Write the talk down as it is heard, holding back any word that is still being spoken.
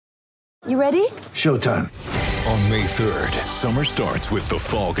You ready? Showtime. On May 3rd, summer starts with The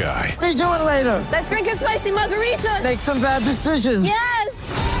Fall Guy. Let's do it later. Let's drink a spicy margarita. Make some bad decisions. Yes!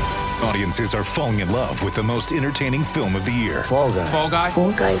 Audiences are falling in love with the most entertaining film of the year. Fall Guy. Fall Guy?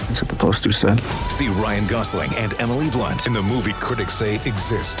 Fall guy. That's what the poster said. See Ryan Gosling and Emily Blunt in the movie critics say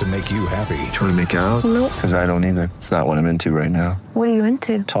exists to make you happy. Trying to make it out? Nope. Because I don't either. It's not what I'm into right now. What are you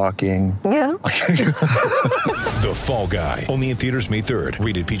into? Talking. Yeah. The Fall Guy. Only in theaters May 3rd.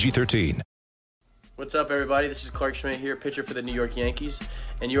 Rated PG-13. What's up, everybody? This is Clark Schmidt here, pitcher for the New York Yankees,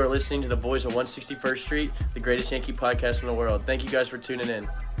 and you are listening to the Boys of 161st Street, the greatest Yankee podcast in the world. Thank you guys for tuning in.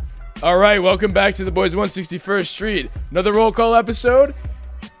 All right, welcome back to the Boys of 161st Street. Another roll call episode.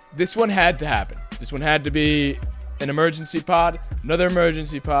 This one had to happen. This one had to be an emergency pod, another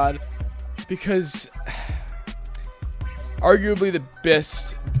emergency pod, because arguably the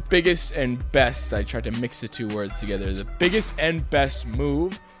biggest and best, I tried to mix the two words together, the biggest and best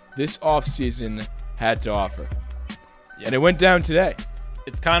move this offseason had to offer. And it went down today.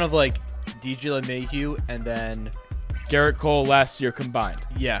 It's kind of like DJ LeMahieu and then Garrett Cole last year combined.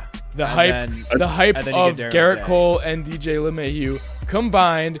 yeah, The and hype and then you of get Darren Garrett O'Day. Cole and DJ LeMahieu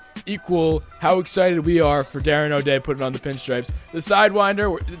combined equal how excited we are for Darren O'Day putting on the pinstripes. The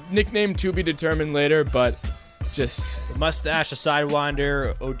Sidewinder, nickname to be determined later, but just The mustache, a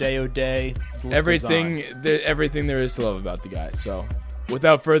sidewinder, O'Day, the list goes everything on. everything there is to love about the guy. So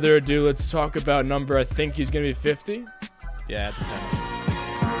without further ado, let's talk about number. I think he's going to be 50. Yeah, it depends.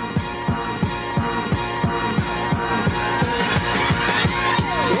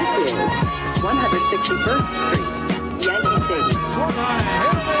 This is 161st Street, Yankee Stadium. Swung on a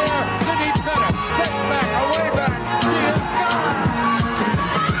hit in the air to deep center. Gets back, away back. She is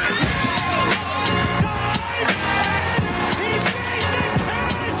gone.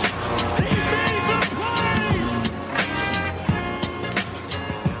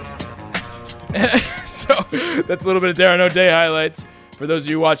 So that's a little bit of Darren O'Day highlights. For those of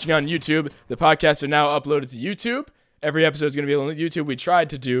you watching on YouTube, the podcasts are now uploaded to YouTube. Every episode is going to be on YouTube. We tried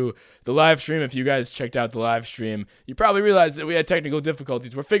to do the live stream. If you guys checked out the live stream, you probably realized that we had technical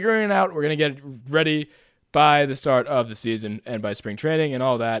difficulties. We're figuring it out. We're going to get ready by the start of the season and by spring training and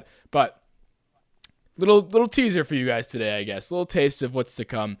all that. But little teaser for you guys today, I guess. A little taste of what's to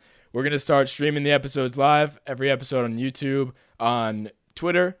come. We're going to start streaming the episodes live. Every episode on YouTube, on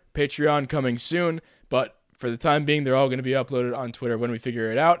Twitter, Patreon coming soon. But for the time being, they're all going to be uploaded on Twitter when we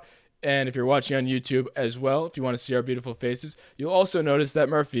figure it out. And if you're watching on YouTube as well, if you want to see our beautiful faces, you'll also notice that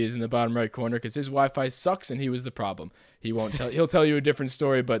Murphy is in the bottom right corner because his Wi-Fi sucks and he was the problem. He'll tell you a different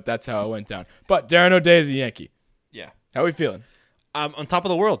story, but that's how it went down. But Darren O'Day is a Yankee. Yeah. How are we feeling? On top of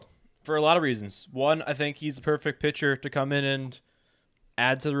the world for a lot of reasons. One, I think he's the perfect pitcher to come in and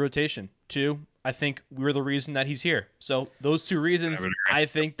add to the rotation. Two, I think we're the reason that he's here. So those two reasons, I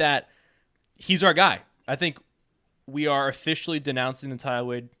think that he's our guy. I think we are officially denouncing the Tyler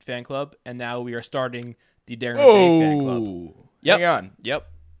Wade fan club, and now we are starting the Darren O'Day fan club. Yep. Hang on. Yep.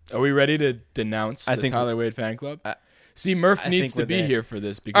 Are we ready to denounce the think- Tyler Wade fan club? See, Murph I needs think to we're be there. here for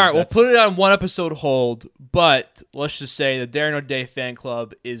this. Because All right, we'll that's- put it on one episode hold, but let's just say the Darren O'Day fan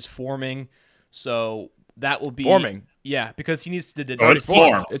club is forming, so that will be Forming? Yeah, because he needs to Oh, it's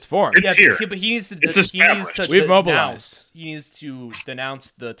formed. It's formed. It's here. but he needs to. It's he needs established. to We've denounce- mobilized. He needs to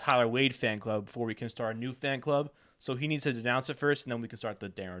denounce the Tyler Wade fan club before we can start a new fan club. So he needs to denounce it first, and then we can start the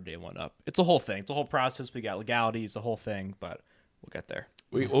Darren O'Day one up. It's a whole thing. It's a whole process. We got legalities, the whole thing, but we'll get there.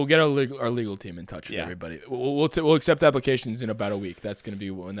 We'll get our legal team in touch with Yeah. everybody. We'll accept applications in about a week. That's going to be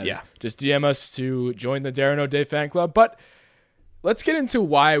when that is. Yeah. Just DM us to join the Darren O'Day fan club. But let's get into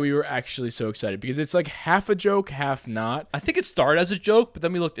why we were actually so excited, because it's like half a joke, half not. I think it started as a joke, but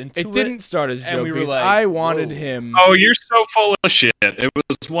then we looked into it. It didn't start as a and joke we were because like, I wanted whoa. him. Oh, you're so full of shit. It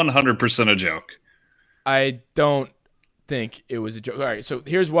was 100% a joke. I don't think it was a joke. All right, so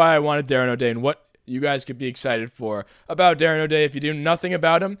here's why I wanted Darren O'Day and what you guys could be excited for about Darren O'Day. If you do nothing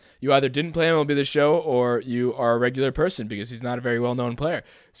about him, you either didn't play MLB The Show or you are a regular person because he's not a very well-known player.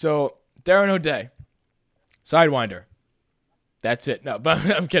 So Darren O'Day, Sidewinder. That's it. No, but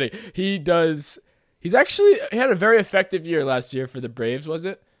I'm kidding. He had a very effective year last year for the Braves, was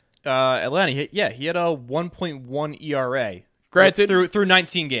it? Atlanta, he had a 1.1 ERA. Granted, through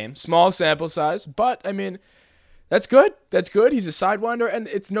 19 games. Small sample size, but I mean, that's good. That's good. He's a Sidewinder, and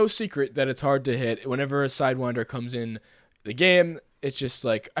it's no secret that it's hard to hit. Whenever a Sidewinder comes in the game, it's just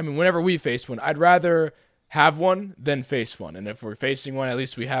like, I mean, whenever we face one, I'd rather have one than face one. And if we're facing one, at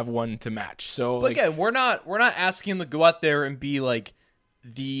least we have one to match. So, But again, we're not asking him to go out there and be like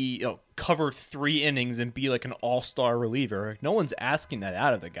cover 3 innings and be like an all-star reliever. No one's asking that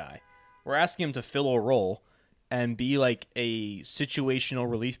out of the guy. We're asking him to fill a role. and be like a situational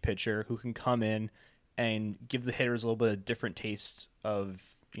relief pitcher who can come in and give the hitters a little bit of different taste of,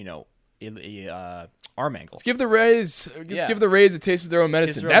 arm angle. Let's give the Rays a taste of their own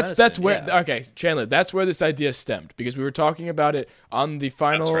medicine. That's where okay, Chandler, that's where this idea stemmed, because we were talking about it on the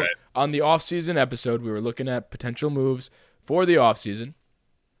on the offseason episode. We were looking at potential moves for the offseason,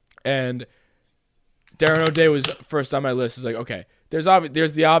 and Darren O'Day was first on my list. It's like, okay,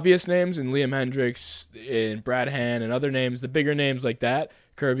 there's the obvious names in Liam Hendricks, in Brad Hand, and other names, the bigger names like that,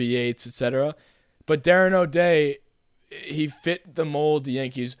 Kirby Yates, etc. But Darren O'Day, he fit the mold the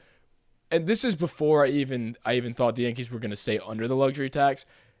Yankees. And this is before I even thought the Yankees were going to stay under the luxury tax.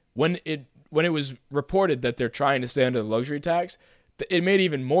 When it was reported that they're trying to stay under the luxury tax, it made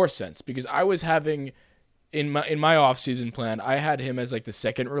even more sense, because I was having in my offseason plan, I had him as like the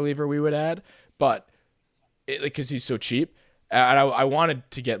second reliever we would add, but because he's so cheap, and I wanted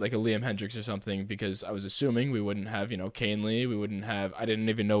to get like a Liam Hendricks or something, because I was assuming we wouldn't have Kane Lee, I didn't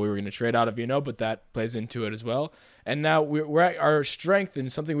even know we were going to trade Ottavino, but that plays into it as well. And now we're at our strength in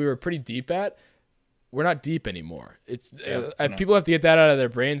something we were pretty deep at. We're not deep anymore. People have to get that out of their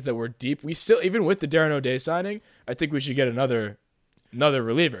brains that we're deep. We still, even with the Darren O'Day signing, I think we should get another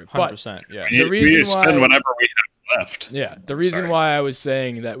reliever. 100%. Yeah. The reason we spend whatever we have left. Yeah. The reason why I was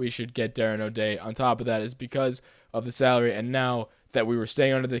saying that we should get Darren O'Day on top of that is because of the salary. And now that we were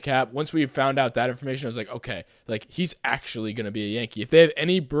staying under the cap, once we found out that information, I was like, okay, like he's actually going to be a Yankee. If they have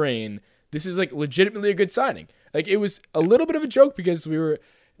any brain, this is like legitimately a good signing. Like, it was a little bit of a joke, because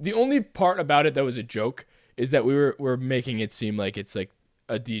the only part about it that was a joke is that we're making it seem like it's like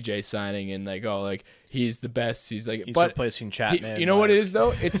a DJ signing, and like, oh, like he's the best. He's replacing Chapman. You know what it is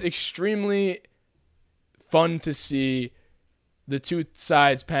though? It's extremely fun to see the two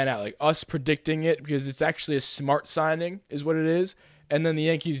sides pan out, like us predicting it, because it's actually a smart signing is what it is. And then the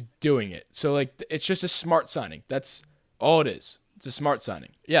Yankees doing it. So like, it's just a smart signing. That's all it is. It's a smart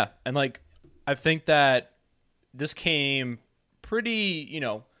signing. Yeah. And like, I think that this came pretty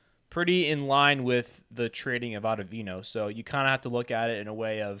in line with the trading of Ottavino. So you kind of have to look at it in a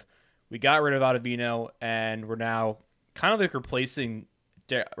way of, we got rid of Ottavino and we're now kind of like replacing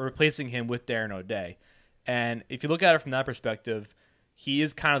him with Darren O'Day. And if you look at it from that perspective, he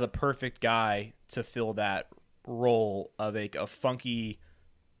is kind of the perfect guy to fill that role of a funky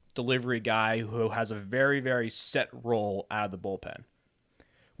delivery guy who has a very, very set role out of the bullpen.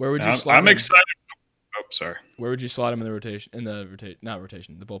 Where would you slot him? I'm excited. Oh, sorry. Where would you slot him in the rotation?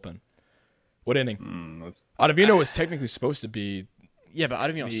 The bullpen. What inning? Ottavino was technically supposed to be. Yeah, but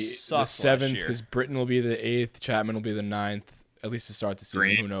Ottavino the seventh, because Britton will be the 8th, Chapman will be the 9th, at least to start the season.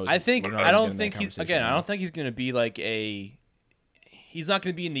 Green. Who knows? I don't think he's going to be like he's not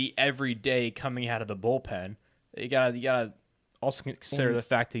going to be in the everyday coming out of the bullpen. You gotta also consider the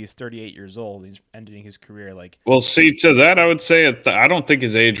fact that he's 38 years old. He's ending his career Well, see, to that I would say I don't think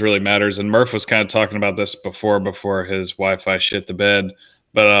his age really matters. And Murph was kind of talking about this before his Wi-Fi shit the bed.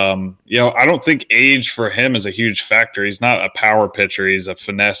 But I don't think age for him is a huge factor. He's not a power pitcher. He's a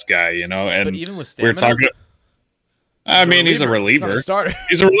finesse guy, And but even with stamina, we're talking. I mean, he's a reliever. He's not a starter.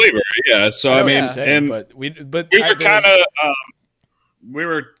 He's a reliever. Yeah. So we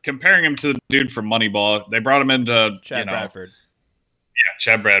were comparing him to the dude from Moneyball. They brought him into Bradford. Yeah,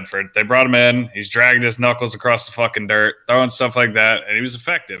 Chad Bradford. They brought him in. He's dragged his knuckles across the fucking dirt, throwing stuff like that, and he was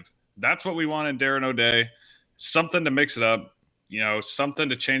effective. That's what we wanted, Darren O'Day. Something to mix it up, something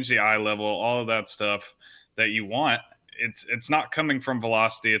to change the eye level, all of that stuff that you want. It's not coming from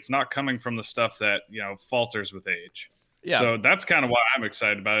velocity. It's not coming from the stuff that, falters with age. Yeah. So that's kind of why I'm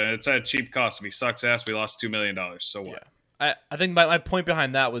excited about it. It's at a cheap cost. If he sucks ass, we lost $2 million. So what? Yeah. I think my point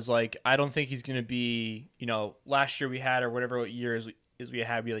behind that was I don't think he's going to be, last year we had, or whatever year is we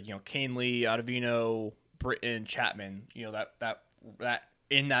had, Kane Lee, Ottavino, Britton, Chapman, that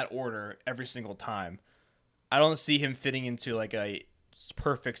in that order every single time. I don't see him fitting into a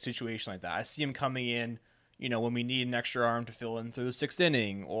perfect situation like that. I see him coming in, when we need an extra arm to fill in through the 6th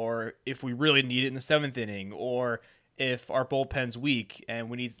inning, or if we really need it in the 7th inning, or if our bullpen's weak and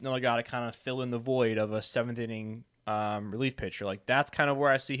we need another guy to kind of fill in the void of a 7th inning relief pitcher. That's kind of where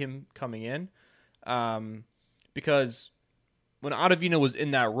I see him coming in, because when Ottavino was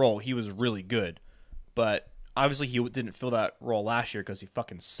in that role, he was really good, but obviously he didn't fill that role last year because he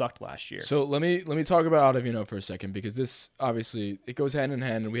fucking sucked last year. So let me talk about Ottavino for a second, because this obviously it goes hand in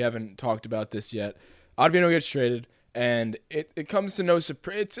hand, and we haven't talked about this yet. Ottavino gets traded, and it comes to no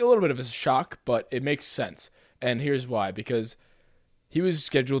surprise. It's a little bit of a shock, but it makes sense, and here's why: because he was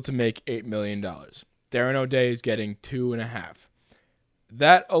scheduled to make $8 million. Darren O'Day is getting $2.5 million.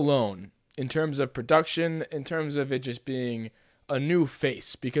 That alone, in terms of production, in terms of it just being a new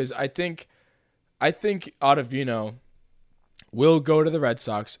face, because I think I think Ottavino will go to the Red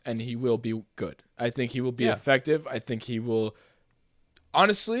Sox, and he will be good. I think he will be effective. I think he will,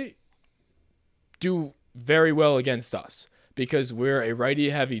 honestly, do very well against us because we're a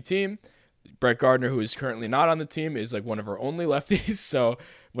righty-heavy team. Brett Gardner, who is currently not on the team, is like one of our only lefties. So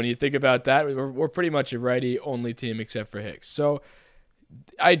when you think about that, we're pretty much a righty-only team except for Hicks. So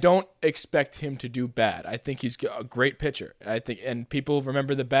I don't expect him to do bad. I think he's a great pitcher. And people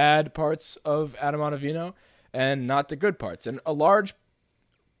remember the bad parts of Adam Ottavino and not the good parts. And a large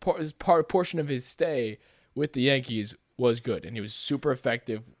portion of his stay with the Yankees was good, and he was super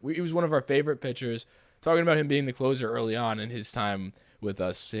effective. He was one of our favorite pitchers. Talking about him being the closer early on in his time with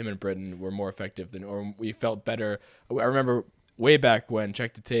us, him and Britton were more effective or we felt better. I remember way back when,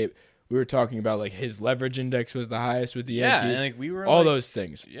 check the tape, we were talking about like his leverage index was the highest with the Yankees. And like we were all those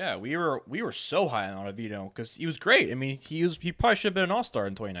things. Yeah, we were so high on Ottavino because he was great. I mean, he probably should have been an all-star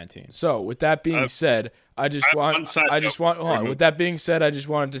in 2019. So with that being said, with that being said, I just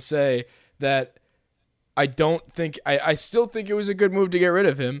wanted to say that I still think it was a good move to get rid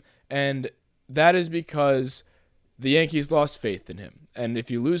of him, and that is because the Yankees lost faith in him. And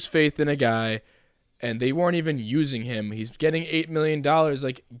if you lose faith in a guy, and they weren't even using him, he's getting $8 million.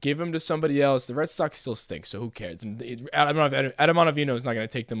 Like, give him to somebody else. The Red Sox still stink, so who cares? And Adam Ottavino is not going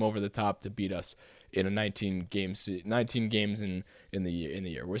to take them over the top to beat us in 19 games in the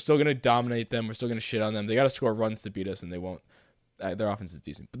year. We're still going to dominate them. We're still going to shit on them. They got to score runs to beat us, and they won't. Their offense is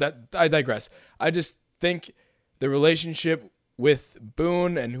decent. But I digress. I just think the relationship with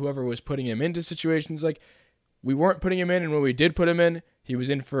Boone and whoever was putting him into situations, like, we weren't putting him in, and when we did put him in, he was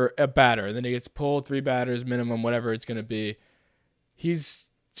in for a batter. And then he gets pulled 3 batters minimum, whatever it's going to be. He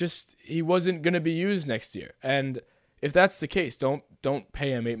wasn't going to be used next year. And if that's the case, don't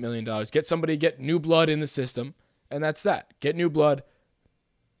pay him $8 million. Get new blood in the system, and that's that. Get new blood.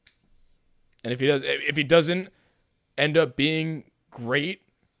 And if he doesn't end up being great,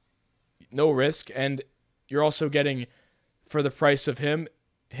 no risk, and you're also getting, for the price of him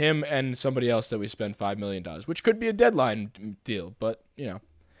and somebody else that we spend $5 million, which could be a deadline deal, but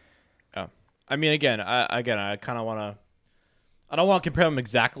Oh, I mean, again, I kind of want to. I don't want to compare them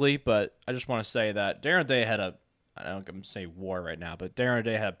exactly, but I just want to say that Darren Day had I don't going to say WAR right now, but Darren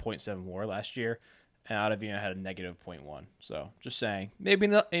Day had a .7 WAR last year, and Ottavino had a negative .1. So just saying, maybe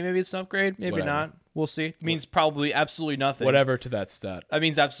it's an upgrade, maybe not. We'll see. It means probably absolutely nothing. Whatever to that stat. That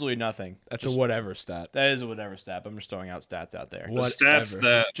means absolutely nothing. That's just a whatever stat. That is a whatever stat. But I'm just throwing out stats out there. The stats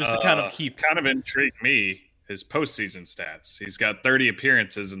that just to kind of intrigue me, his postseason stats. He's got 30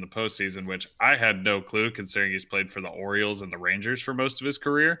 appearances in the postseason, which I had no clue considering he's played for the Orioles and the Rangers for most of his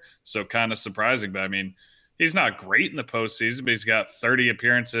career. So kind of surprising. But I mean, he's not great in the postseason, but he's got 30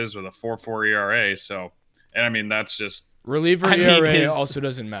 appearances with a 4.4 ERA. So, and I mean, that's just reliever ERA also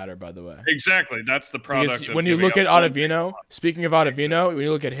doesn't matter, by the way. Exactly. That's the product. When you look at Ottavino, speaking of Ottavino, when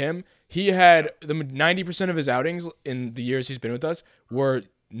you look at him, he had 90% of his outings in the years he's been with us were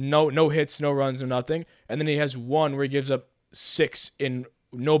no hits, no runs, no nothing. And then he has one where he gives up 6 in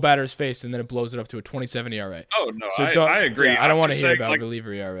no batter's face, and then it blows it up to a 27 ERA. Oh, no, so I agree. Yeah, I don't want to hear about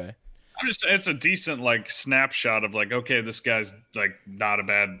reliever ERA. It's a decent snapshot of okay, this guy's not a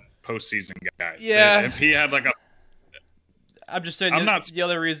bad postseason guy. Yeah. If he had I'm just saying the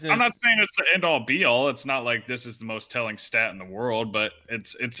other reason is, I'm not saying it's the end all be all. It's not like this is the most telling stat in the world, but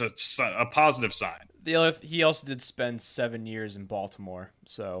it's a positive sign. He also did spend 7 years in Baltimore,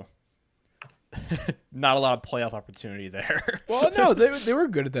 so not a lot of playoff opportunity there. Well, no, they were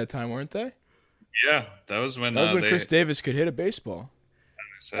good at that time, weren't they? Yeah, that was when Chris Davis could hit a baseball.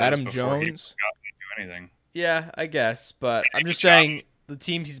 Adam Jones. Do anything. Yeah, I guess, but I'm just saying the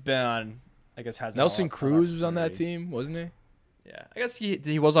teams he's been on, I guess, has Nelson Cruz was on that team, wasn't he? Yeah, I guess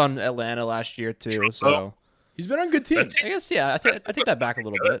he was on Atlanta last year too. So he's been on good teams. I guess I take that back a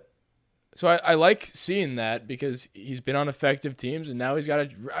little bit. So I like seeing that because he's been on effective teams, and now he's got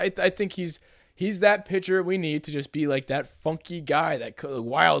I think he's that pitcher we need to just be like that funky guy, that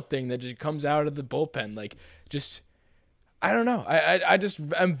wild thing that just comes out of the bullpen, I don't know.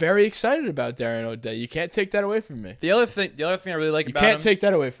 I'm very excited about Darren O'Day. You can't take that away from me. The other thing I really like about him. You can't take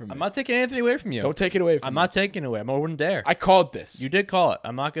that away from me. I'm not taking anything away from you. Don't take it away from me. I'm not taking it away. I wouldn't dare. I called this. You did call it.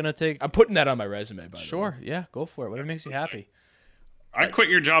 I'm not going to take. I'm putting that on my resume, by the way. Sure. Yeah, go for it. Whatever makes you happy. I quit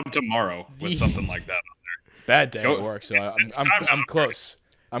your job tomorrow with something like that on there. Bad day at work, so I'm close.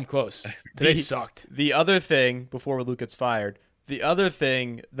 I'm close. Today sucked. The other thing, before Luke gets fired, the other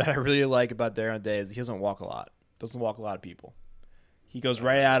thing that I really like about Darren O'Day is he doesn't walk a lot. Doesn't walk a lot of people. He goes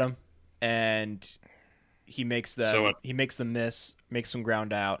right at him, and he makes them miss, makes them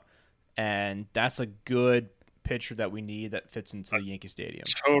ground out, and that's a good pitcher that we need that fits into the Yankee Stadium.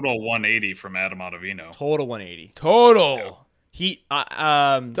 Total 180 from Adam Ottavino. Total 180. Total. He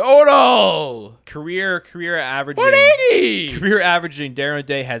Total. career averaging 180. Career averaging. Darren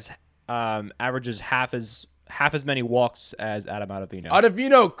O'Day has averages half as many walks as Adam Ottavino.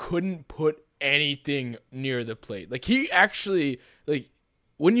 Ottavino couldn't put anything near the plate. Like he actually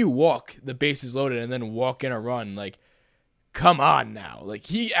when you walk the bases loaded and then walk in a run, like come on now. Like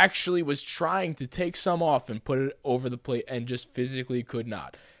he actually was trying to take some off and put it over the plate and just physically could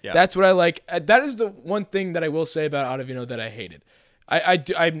not. Yeah. That's what I like. That is the one thing that I will say about Ottavino that I hated. I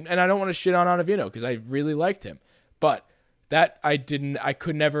don't want to shit on Ottavino because I really liked him, but that I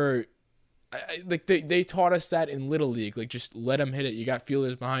could never. Like they taught us that in Little League. Like just let him hit it. You got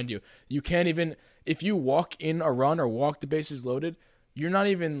fielders behind you. You can't even if you walk in a run or walk the bases loaded. You're not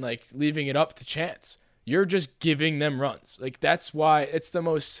even like leaving it up to chance. You're just giving them runs. Like that's why it's the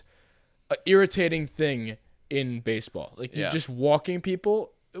most irritating thing in baseball. Like you're just walking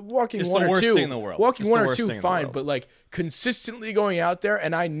people. Walking it's one the or worst two, thing in the world. Walking it's one or two, fine, but like consistently going out there,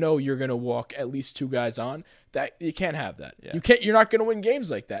 and I know you're gonna walk at least two guys on. That you can't have that. Yeah. You can't. You're not gonna win games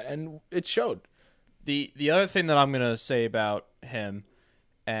like that, and it showed. The other thing that I'm gonna say about him,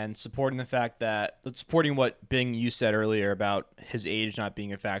 and supporting what Bing you said earlier about his age not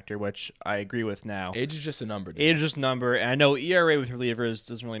being a factor, which I agree with now. Age is just a number. Age is just a number, and I know ERA with relievers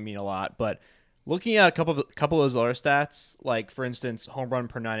doesn't really mean a lot, but looking at a couple of those other stats, like for instance, home run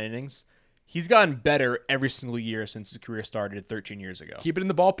per 9 innings, he's gotten better every single year since his career started 13 years ago. Keep it in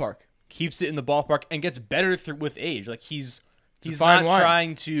the ballpark. Keeps it in the ballpark and gets better with age. Like he's not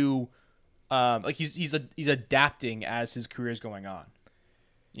trying to, he's adapting as his career is going on.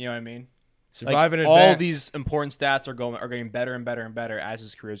 You know what I mean? Survive and advance. All these important stats are getting better and better and better as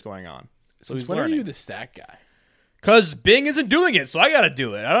his career is going on. So when are you the stat guy? Because Bing isn't doing it, so I got to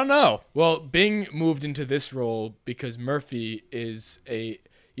do it. I don't know. Well, Bing moved into this role because Murphy is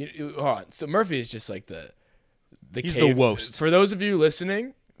hold on. So Murphy is just like he's the worst. For those of you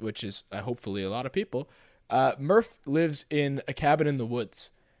listening, which is hopefully a lot of people, Murph lives in a cabin in the woods.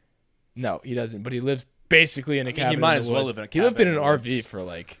 No, he doesn't, but he lives basically in a cabin. He might in the as well woods. live in a He cabin. lived in an RV woods. for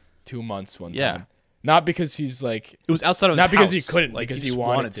like 2 months one time. Not because he's like it was outside of his not because house. he couldn't, like because he he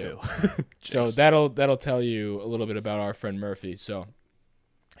wanted to. So that'll tell you a little bit about our friend Murphy. So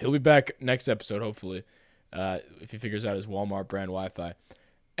he'll be back next episode, hopefully, if he figures out his Walmart brand Wi-Fi.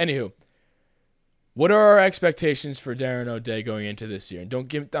 Anywho, what are our expectations for Darren O'Day going into this year?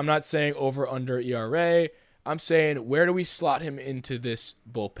 And I'm not saying over under ERA. I'm saying where do we slot him into this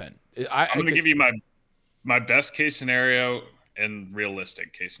bullpen? I'm going to give you my best case scenario and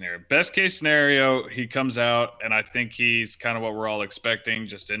realistic case scenario. Best case scenario, he comes out, and I think he's kind of what we're all expecting,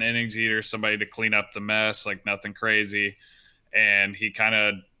 just an innings eater, somebody to clean up the mess, like nothing crazy. And he kind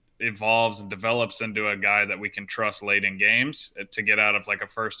of evolves and develops into a guy that we can trust late in games to get out of like a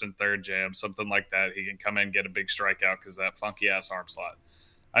first and third jam, something like that. He can come in and get a big strikeout because that funky-ass arm slot.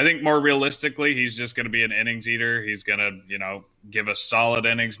 I think more realistically, he's just going to be an innings eater. He's going to, give us solid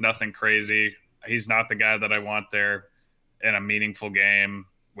innings, nothing crazy. He's not the guy that I want there in a meaningful game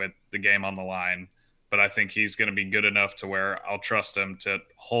with the game on the line. But I think he's going to be good enough to where I'll trust him to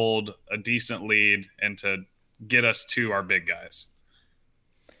hold a decent lead and to get us to our big guys.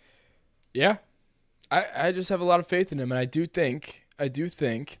 Yeah. I just have a lot of faith in him. And I do think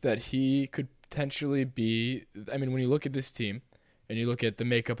that he could potentially be, when you look at this team and you look at the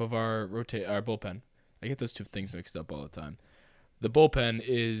makeup of our bullpen, I get those two things mixed up all the time. The bullpen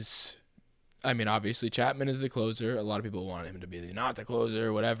is, obviously Chapman is the closer. A lot of people want him to be not the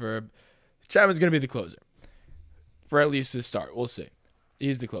closer, whatever. Chapman's going to be the closer for at least the start. We'll see.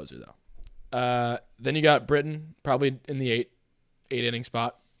 He's the closer, though. Then you got Britton, probably in the eight inning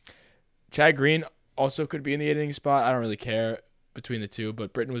spot. Chad Green also could be in the 8 inning spot. I don't really care between the two,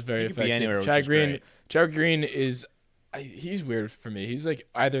 but Britton was very effective. Chad Green is he's weird for me. He's like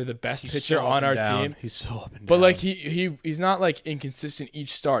either the best pitcher on our team. He's so up and down. But like he's not like inconsistent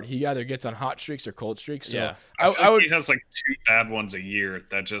each start. He either gets on hot streaks or cold streaks. So yeah. I would, he has like 2 bad ones a year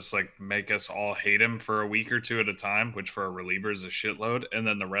that just like make us all hate him for a week or 2 at a time, which for a reliever is a shitload, and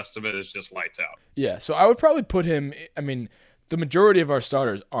then the rest of it is just lights out. Yeah, so I would probably put him. The majority of our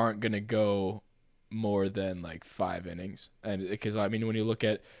starters aren't going to go more than like 5 innings, and because when you look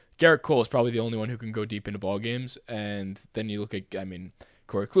at Garrett Cole is probably the only one who can go deep into ball games, and then you look at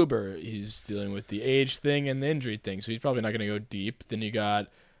Corey Kluber, he's dealing with the age thing and the injury thing, so he's probably not going to go deep. Then you got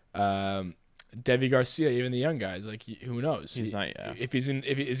Devi Garcia, even the young guys, like who knows? He's not. Yeah.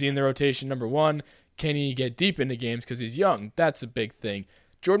 Is he in the rotation number 1? Can he get deep into games because he's young? That's a big thing.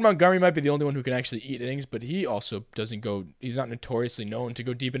 Jordan Montgomery might be the only one who can actually eat innings, but he also doesn't go. He's not notoriously known to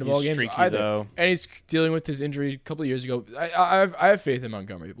go deep into ball games streaky, either. though. And he's dealing with his injury a couple of years ago. I have faith in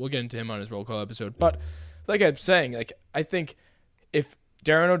Montgomery. We'll get into him on his roll call episode. But like I'm saying, like I think if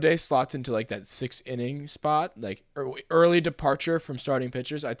Darren O'Day slots into like that 6 inning spot, like early departure from starting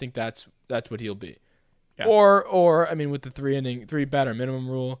pitchers, I think that's what he'll be. Yeah. Or I mean, with the 3 batter minimum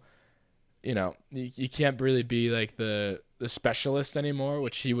rule, you know, you can't really be like the specialist anymore,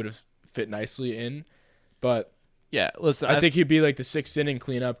 which he would have fit nicely in. But yeah, listen, I think he'd be like the 6th inning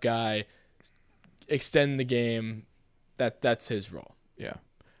cleanup guy, extend the game. That's his role. Yeah,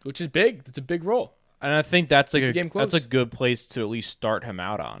 which is big. It's a big role, and I think that's like that's a good place to at least start him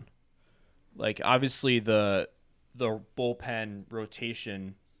out on. Like obviously the bullpen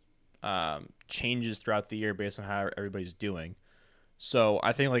rotation changes throughout the year based on how everybody's doing. So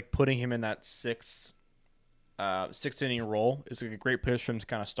I think like putting him in that 6th inning role is like a great place for him to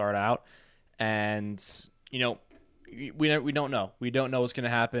kind of start out. And you know, we don't know what's going to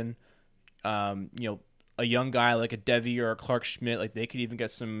happen. You know, a young guy like a Devi or a Clark Schmidt, like they could even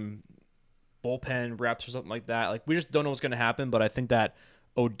get some bullpen reps or something like that. Like we just don't know what's going to happen. But I think that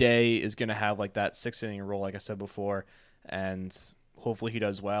O'Day is going to have like that 6th inning role, like I said before, and hopefully he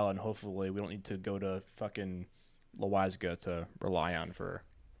does well. And hopefully we don't need to go to fucking Loizaga to rely on for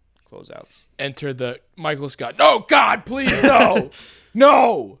closeouts. Enter the Michael Scott. No, God, please, no.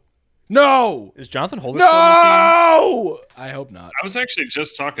 No. Is Jonathan Holder no! still on the team? I hope not. I was actually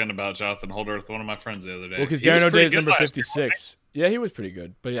just talking about Jonathan Holder with one of my friends the other day. Well, because Darren O'Day is number 56. Yeah, he was pretty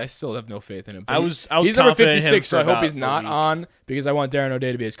good, but I still have no faith in him. But he's number 56, so I hope he's not on because I want Darren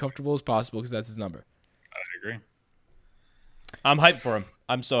O'Day to be as comfortable as possible because that's his number. I agree. I'm hyped for him.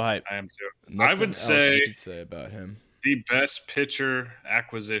 I'm so hyped. I am too. Nothing I would else say we could say about him. The best pitcher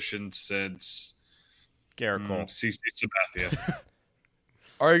acquisition since Garrett Cole. CC Sabathia.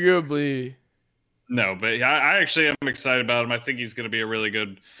 Arguably. No, but I actually am excited about him. I think he's going to be a really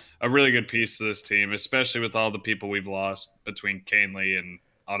good piece to this team, especially with all the people we've lost between Canely and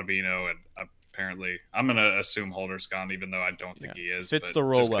Ottavino, and apparently I'm going to assume Holder's gone, even though I don't think he is. Fits the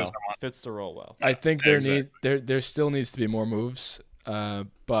role well. I think there still needs to be more moves,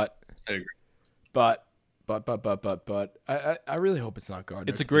 but I agree. But I really hope it's not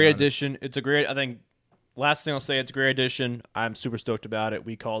Gardner. It's a great addition. I think last thing I'll say, it's a great addition. I'm super stoked about it.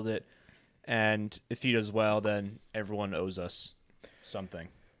 We called it. And if he does well, then everyone owes us something.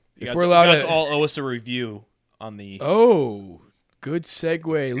 You guys all owe us a review on the... Oh, good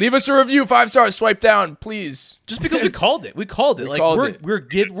segue. Leave us a review, 5 stars, swipe down, please. Just because we called it.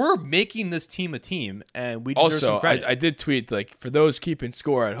 We're making this team a team, and we deserve some credit. I did tweet, like, for those keeping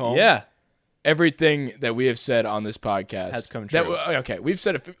score at home. Yeah. Everything that we have said on this podcast has come true. Okay, we've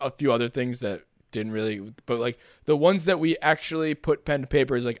said a few other things that didn't really, but like the ones that we actually put pen to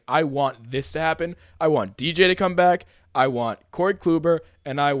paper is like, I want this to happen. I want DJ to come back. I want Corey Kluber,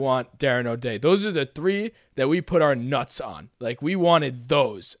 and I want Darren O'Day. Those are the 3 that we put our nuts on. Like we wanted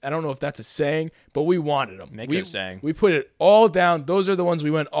those. I don't know if that's a saying, but we wanted them. Make it a saying. We put it all down. Those are the ones we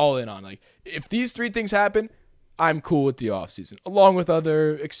went all in on. Like if these 3 things happen, I'm cool with the offseason, along with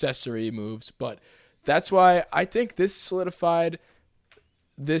other accessory moves. But that's why I think this solidified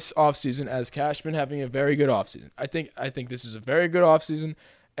this offseason as Cashman having a very good offseason. I think this is a very good offseason.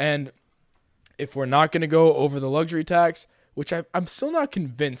 And if we're not going to go over the luxury tax, which I'm still not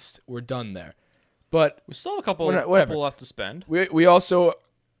convinced we're done there. But we still have a couple left to spend. We also,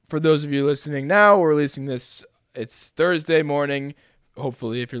 for those of you listening now, we're releasing this. It's Thursday morning.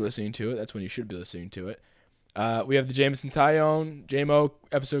 Hopefully, if you're listening to it, that's when you should be listening to it. We have the Jameson Tyone, JMO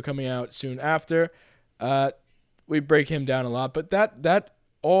episode coming out soon after. We break him down a lot, but that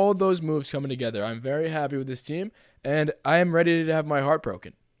all those moves coming together, I'm very happy with this team, and I am ready to have my heart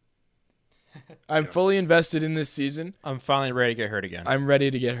broken. I'm fully invested in this season. I'm finally ready to get hurt again. I'm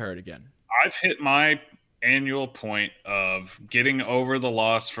ready to get hurt again. I've hit my annual point of getting over the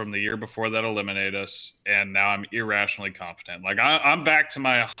loss from the year before that eliminated us, and now I'm irrationally confident. Like I'm back to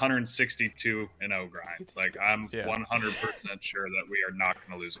my 162-0 grind. Like I'm 100% sure that we are not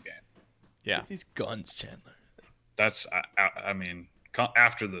going to lose a game. Yeah, get these guns, Chandler. That's I mean,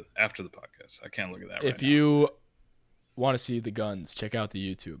 after the podcast, I can't look at that. If you want to see the guns, check out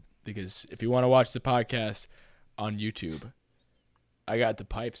the YouTube, because if you want to watch the podcast on YouTube, I got the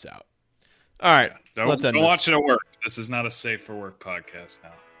pipes out. All right, let's end. Don't watch it at work. This is not a safe for work podcast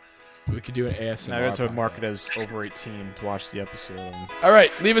now. We could do an ASMR. Now I got to mark it as over 18 to watch the episode. All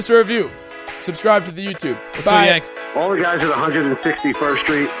right, leave us a review. Subscribe to the YouTube. Bye. All the guys at 161st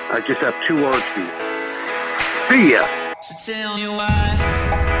Street, I just have 2 words for you. See ya. So tell me why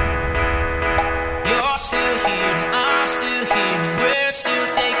you're still here, I'm still here, and we're still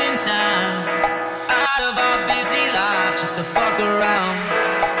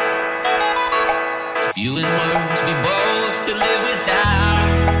Few in words we both could live without.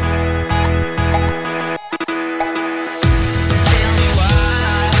 Tell me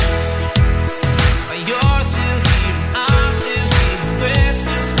why you're still here, I'm still here, we're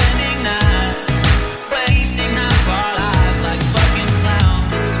still spending night, wasting half our lives like fucking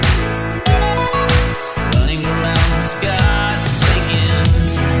clowns, running around this godforsaken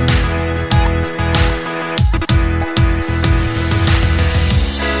town.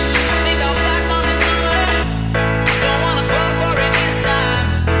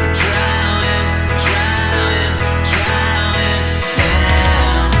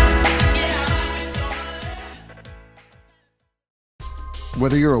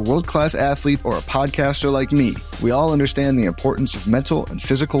 Whether you're a world-class athlete or a podcaster like me, we all understand the importance of mental and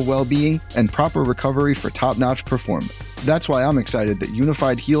physical well-being and proper recovery for top-notch performance. That's why I'm excited that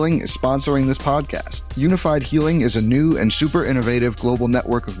Unified Healing is sponsoring this podcast. Unified Healing is a new and super innovative global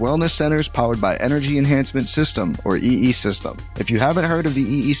network of wellness centers powered by Energy Enhancement System, or EE System. If you haven't heard of the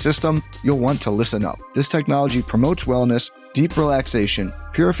EE System, you'll want to listen up. This technology promotes wellness, deep relaxation,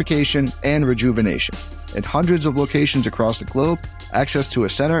 purification, and rejuvenation. In hundreds of locations across the globe, access to a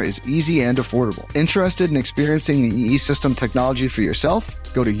center is easy and affordable. Interested in experiencing the EE System technology for yourself?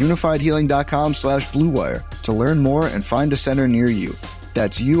 Go to unifiedhealing.com/bluewire to learn more and find a center near you.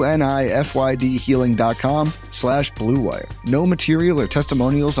 That's unifydhealing.com/bluewire. No material or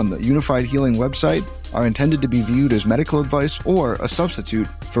testimonials on the Unified Healing website are intended to be viewed as medical advice or a substitute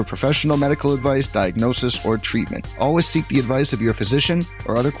for professional medical advice, diagnosis, or treatment. Always seek the advice of your physician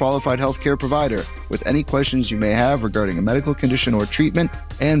or other qualified healthcare provider with any questions you may have regarding a medical condition or treatment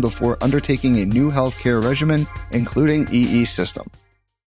and before undertaking a new healthcare regimen, including EE System.